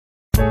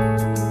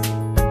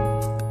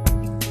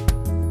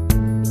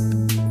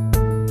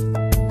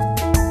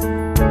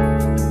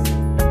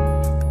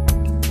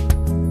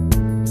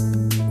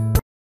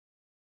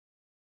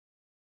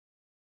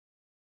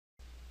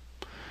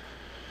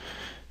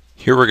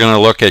Here we're going to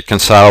look at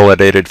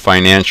consolidated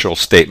financial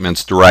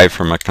statements derived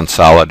from a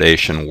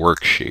consolidation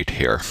worksheet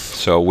here.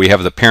 So we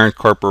have the parent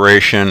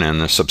corporation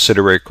and the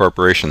subsidiary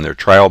corporation, their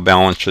trial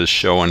balances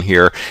shown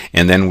here,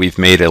 and then we've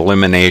made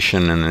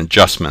elimination and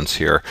adjustments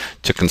here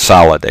to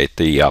consolidate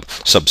the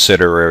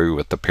subsidiary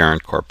with the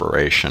parent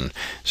corporation.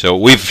 So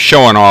we've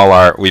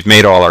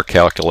made all our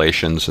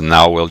calculations, and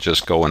now we'll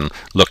just go and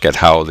look at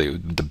how the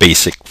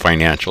basic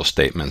financial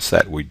statements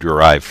that we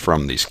derive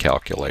from these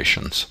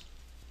calculations.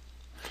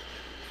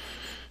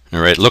 All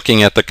right,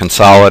 looking at the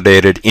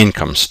consolidated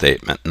income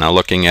statement. Now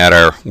looking at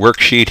our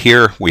worksheet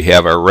here, we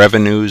have our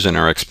revenues and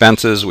our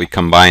expenses. We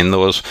combine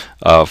those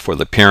for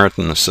the parent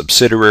and the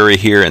subsidiary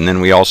here, and then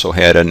we also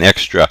had an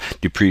extra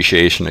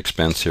depreciation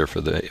expense here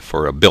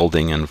for a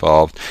building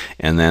involved.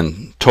 And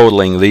then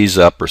totaling these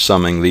up or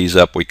summing these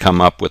up, we come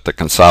up with the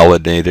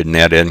consolidated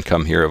net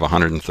income here of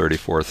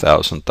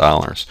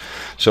 $134,000.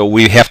 So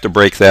we have to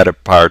break that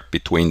apart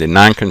between the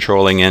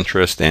non-controlling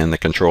interest and the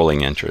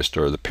controlling interest,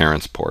 or the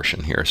parent's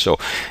portion here. So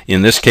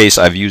in this case,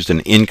 I've used an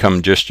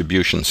income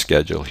distribution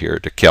schedule here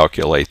to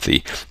calculate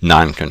the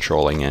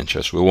non-controlling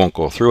interest. We won't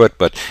go through it,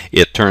 but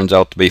it turns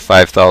out to be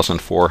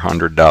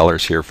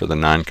 $5,400 here for the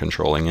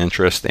non-controlling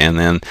interest, and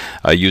then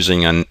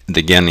using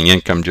again the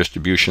income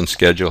distribution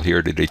schedule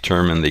here to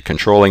determine the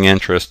controlling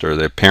interest, or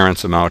the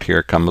parent's amount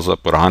here, comes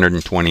up with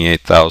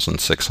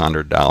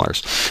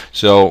 $128,600.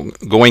 So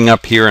going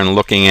up here and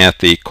looking at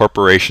the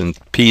Corporation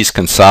P's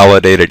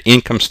consolidated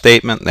income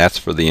statement, that's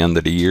for the end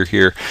of the year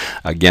here.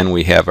 Again,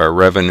 we have our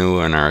revenue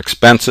and our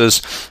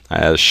expenses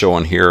as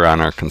shown here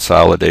on our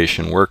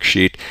consolidation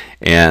worksheet,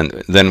 and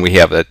then we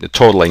have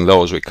totaling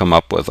those, we come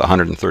up with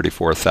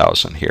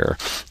 $134,000 here,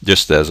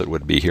 just as it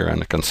would be here on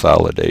the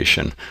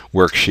consolidation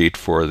worksheet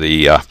for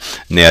the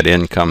net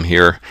income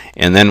here.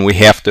 And then we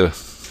have to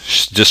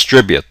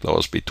distribute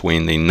those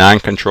between the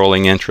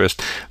non-controlling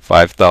interest,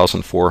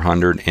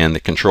 $5,400, and the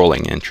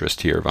controlling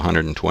interest here of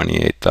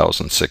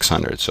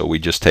 $128,600. So we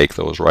just take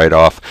those right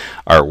off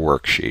our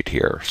worksheet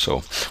here.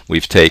 So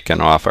we've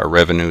taken off our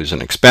revenues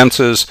and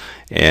expenses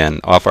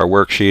and off our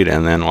worksheet,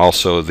 and then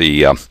also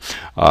the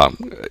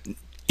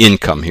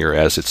income here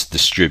as it's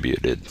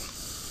distributed.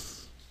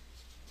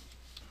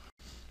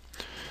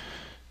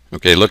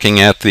 Okay, looking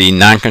at the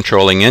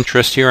non-controlling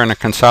interest here on a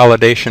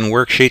consolidation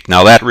worksheet.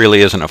 Now that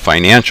really isn't a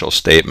financial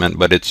statement,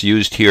 but it's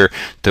used here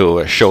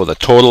to show the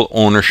total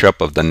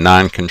ownership of the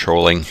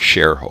non-controlling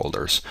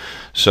shareholders.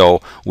 So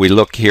we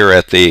look here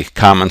at the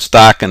common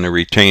stock and the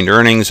retained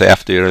earnings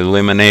after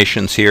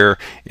eliminations here,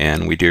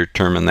 and we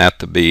determine that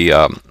to be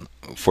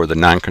for the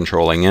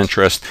non-controlling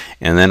interest.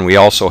 And then we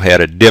also had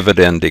a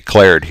dividend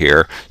declared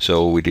here,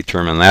 so we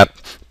determine that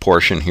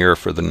portion here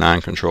for the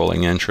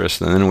non-controlling interest,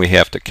 and then we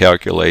have to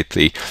calculate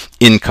the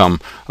income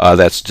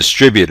that's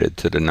distributed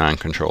to the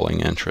non-controlling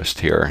interest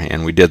here,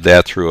 and we did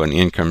that through an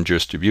income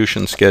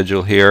distribution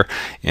schedule here,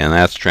 and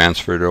that's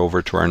transferred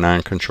over to our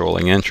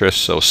non-controlling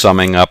interest. So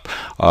summing up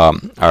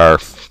our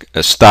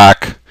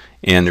stock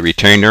and the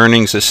retained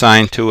earnings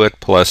assigned to it,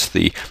 plus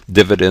the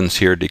dividends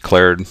here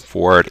declared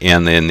for it,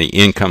 and then the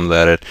income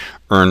that it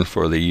earned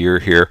for the year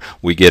here,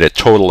 we get a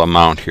total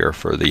amount here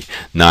for the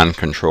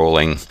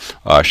non-controlling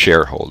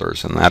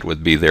shareholders, and that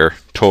would be their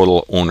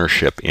total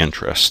ownership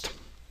interest.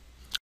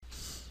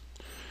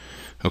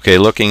 Okay,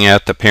 looking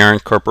at the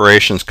parent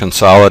corporation's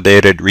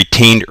consolidated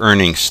retained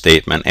earnings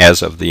statement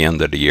as of the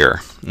end of the year.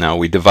 Now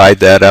we divide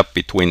that up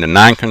between the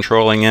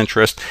non-controlling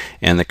interest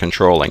and the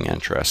controlling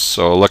interest.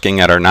 So looking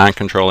at our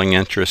non-controlling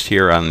interest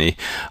here on the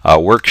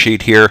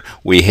worksheet here,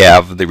 we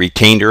have the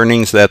retained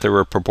earnings that they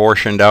were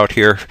proportioned out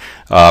here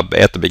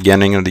at the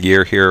beginning of the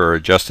year here, or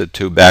adjusted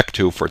back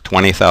to for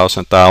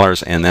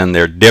 $20,000, and then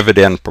their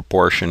dividend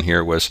proportion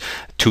here was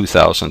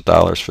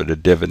 $2,000 for the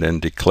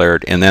dividend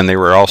declared, and then they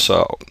were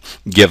also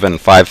given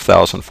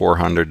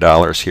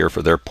 $5,400 here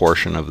for their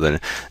portion of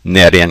the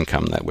net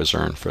income that was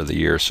earned for the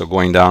year. So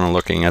going down and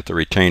looking at the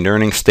retained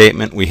earnings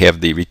statement, we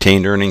have the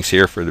retained earnings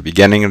here for the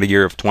beginning of the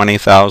year of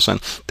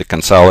 $20,000, the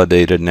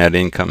consolidated net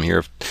income here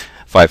of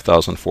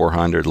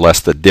 $5,400, less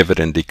the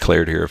dividend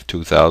declared here of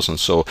 $2,000.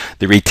 So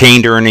the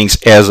retained earnings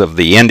as of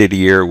the end of the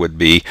year would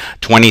be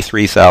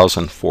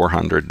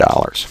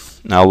 $23,400.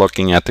 Now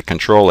looking at the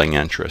controlling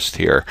interest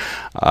here,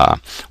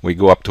 we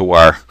go up to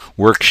our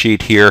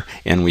worksheet here,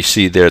 and we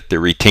see that the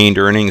retained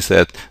earnings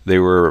that they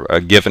were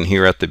given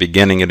here at the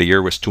beginning of the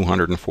year was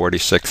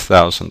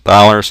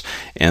 $246,000,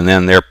 and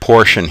then their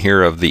portion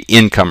here of the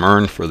income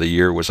earned for the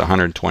year was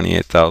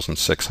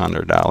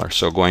 $128,600.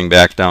 So going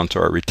back down to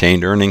our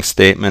retained earnings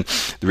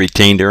statement, the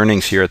retained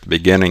earnings here at the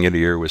beginning of the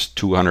year was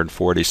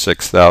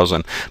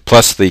 $246,000,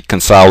 plus the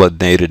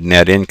consolidated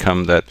net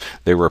income that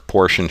they were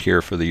portioned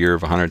here for the year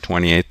of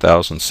 $128,600,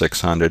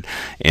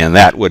 and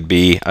that would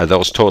be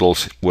those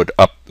totals would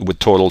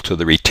total to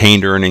the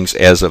retained earnings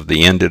as of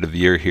the end of the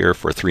year here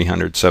for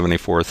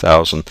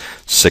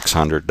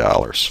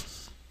 $374,600.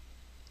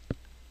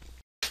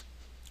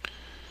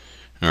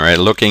 All right,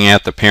 looking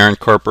at the parent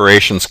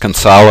corporation's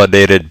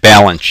consolidated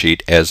balance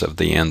sheet as of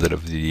the end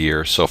of the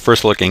year. So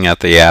first looking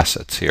at the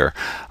assets here.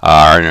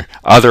 Our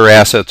other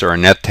assets or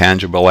net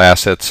tangible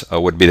assets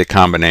would be the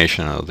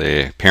combination of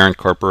the parent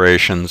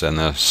corporations and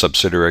the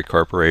subsidiary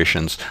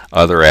corporations'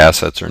 other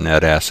assets or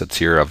net assets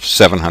here of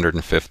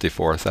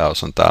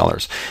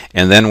 $754,000.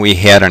 And then we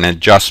had an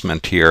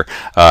adjustment here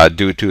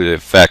due to the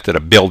fact that a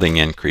building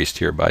increased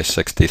here by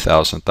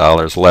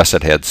 $60,000, less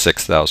it had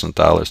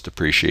 $6,000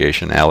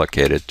 depreciation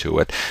allocated to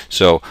it.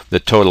 So the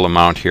total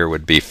amount here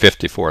would be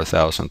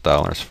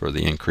 $54,000 for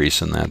the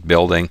increase in that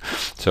building.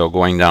 So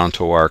going down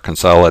to our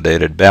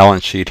consolidated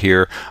balance sheet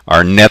here,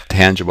 our net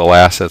tangible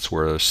assets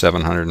were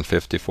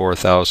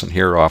 $754,000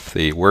 here off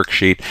the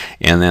worksheet,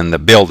 and then the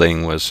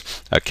building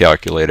was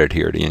calculated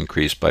here to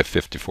increase by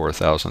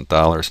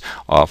 $54,000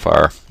 off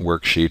our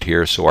worksheet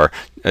here. So our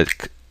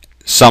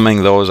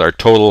summing those, our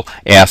total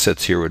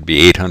assets here would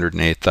be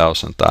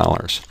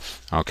 $808,000.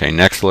 Okay,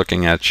 next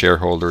looking at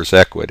shareholders'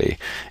 equity,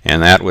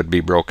 and that would be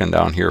broken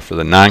down here for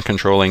the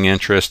non-controlling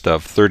interest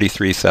of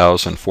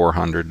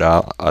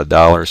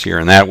 $33,400 here,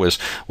 and that was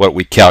what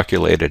we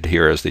calculated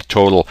here as the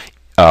total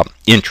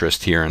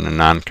interest here in the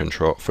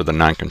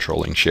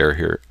non-controlling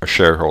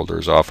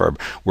shareholders off our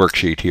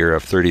worksheet here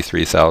of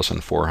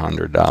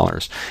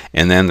 $33,400.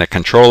 And then the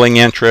controlling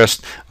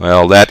interest,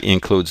 well, that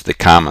includes the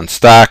common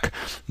stock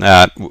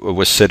that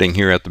was sitting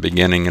here at the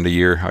beginning of the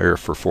year here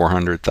for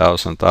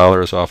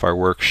 $400,000 off our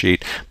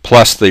worksheet,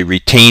 plus the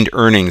retained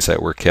earnings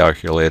that were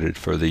calculated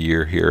for the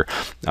year here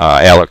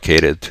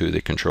allocated to the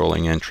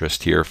controlling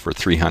interest here for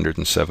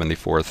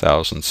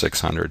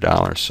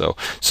 $374,600. So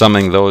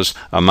summing those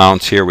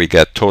amounts here, we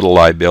get total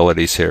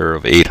liabilities here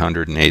of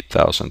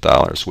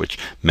 $808,000, which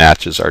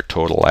matches our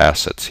total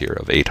assets here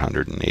of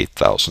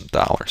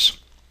 $808,000.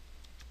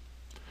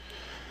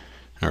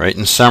 All right,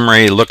 in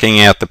summary, looking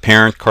at the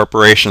parent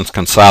corporation's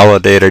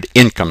consolidated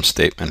income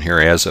statement here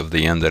as of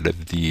the end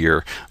of the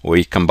year,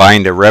 we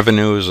combined the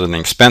revenues and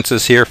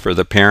expenses here for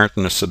the parent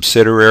and the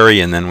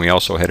subsidiary, and then we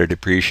also had a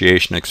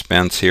depreciation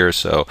expense here.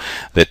 So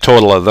the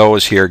total of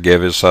those here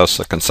gives us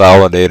a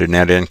consolidated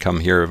net income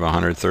here of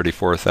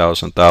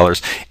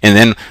 $134,000. And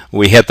then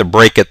we had to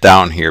break it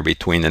down here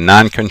between the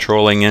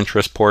non-controlling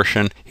interest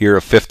portion here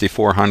of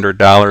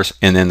 $5,400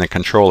 and then the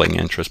controlling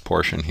interest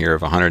portion here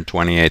of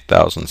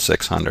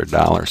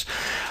 $128,600.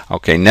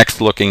 Okay, next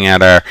looking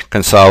at our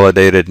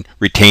consolidated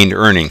retained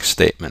earnings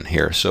statement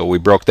here. So we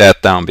broke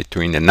that down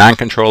between the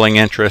non-controlling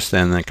interest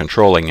and the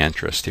controlling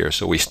interest here.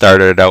 So we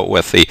started out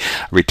with the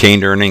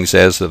retained earnings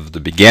as of the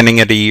beginning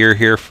of the year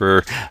here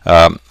for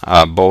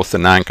both the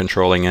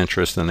non-controlling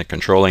interest and the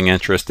controlling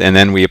interest, and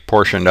then we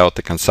apportioned out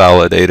the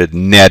consolidated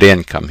net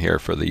income here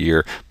for the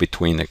year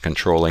between the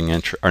controlling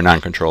or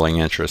non-controlling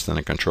interest and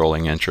the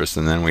controlling interest,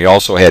 and then we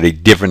also had a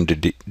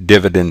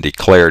dividend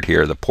declared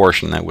here, the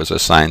portion that was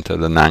assigned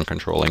to the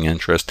non-controlling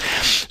interest.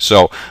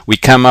 So we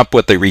come up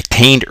with the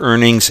retained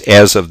earnings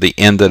as of the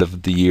end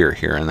of the year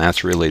here, and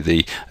that's really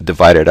the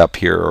divided up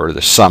here, or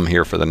the sum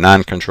here for the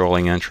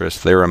non-controlling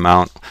interest, their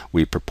amount,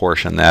 we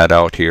proportion that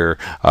out here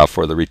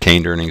for the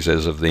retained earnings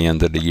as of the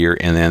end of the year,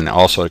 and then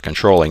also the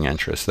controlling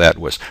interest, that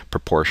was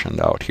proportioned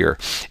out here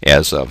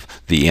as of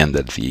the end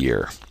of the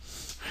year.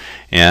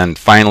 And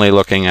finally,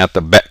 looking at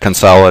the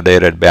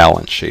consolidated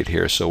balance sheet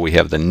here. So we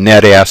have the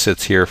net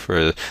assets here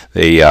for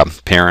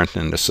the parent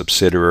and the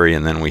subsidiary,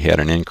 and then we had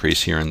an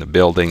increase here in the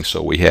building.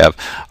 So we have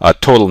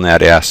total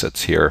net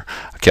assets here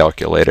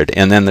calculated.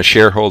 And then the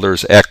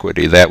shareholders'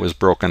 equity, that was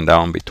broken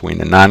down between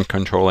the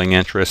non-controlling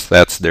interest,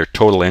 that's their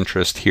total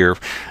interest here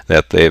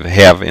that they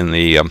have in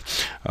the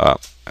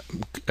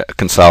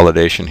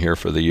consolidation here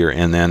for the year,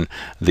 and then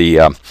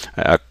the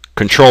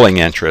controlling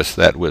interest,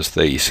 that was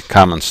the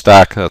common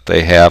stock that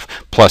they have,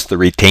 plus the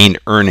retained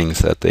earnings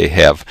that they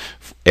have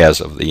as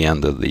of the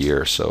end of the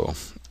year. So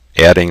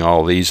adding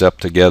all these up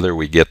together,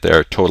 we get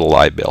their total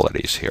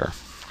liabilities here.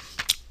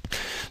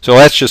 So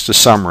that's just a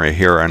summary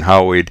here on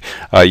how we'd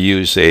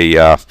use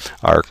our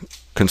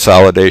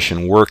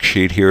consolidation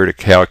worksheet here to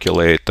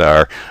calculate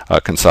our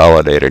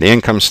consolidated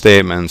income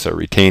statements, our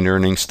retained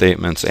earnings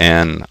statements,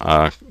 and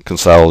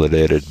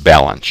consolidated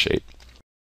balance sheet.